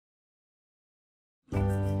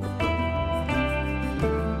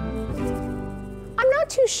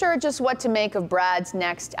too sure just what to make of Brad's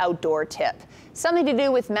next outdoor tip. Something to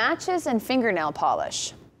do with matches and fingernail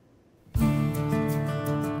polish.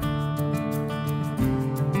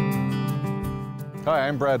 Hi,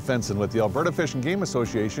 I'm Brad Fenson with the Alberta Fish and Game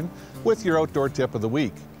Association with your outdoor tip of the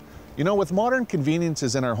week. You know, with modern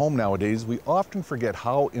conveniences in our home nowadays, we often forget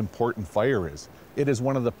how important fire is. It is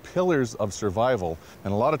one of the pillars of survival,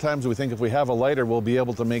 and a lot of times we think if we have a lighter, we'll be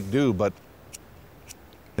able to make do, but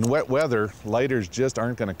in wet weather, lighters just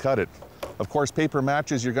aren't going to cut it. Of course, paper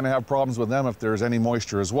matches, you're going to have problems with them if there's any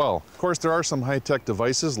moisture as well. Of course, there are some high-tech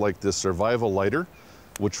devices like this Survival lighter,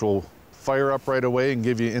 which will fire up right away and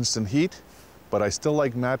give you instant heat. But I still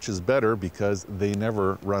like matches better because they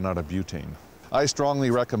never run out of butane. I strongly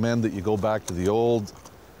recommend that you go back to the old,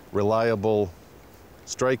 reliable,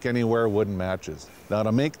 strike anywhere wooden matches. Now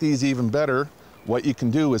to make these even better, what you can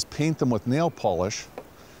do is paint them with nail polish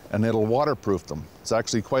and it'll waterproof them. It's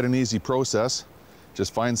actually quite an easy process.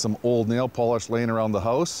 Just find some old nail polish laying around the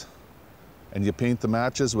house and you paint the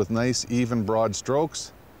matches with nice, even, broad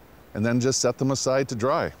strokes and then just set them aside to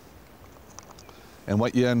dry. And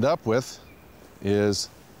what you end up with is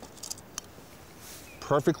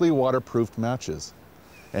perfectly waterproofed matches.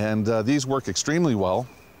 And these work extremely well.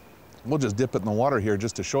 We'll just dip it in the water here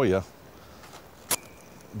just to show you.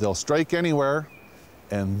 They'll strike anywhere,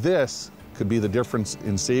 and this could be the difference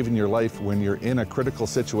in saving your life when you're in a critical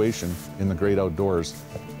situation in the great outdoors.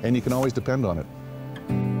 And you can always depend on it.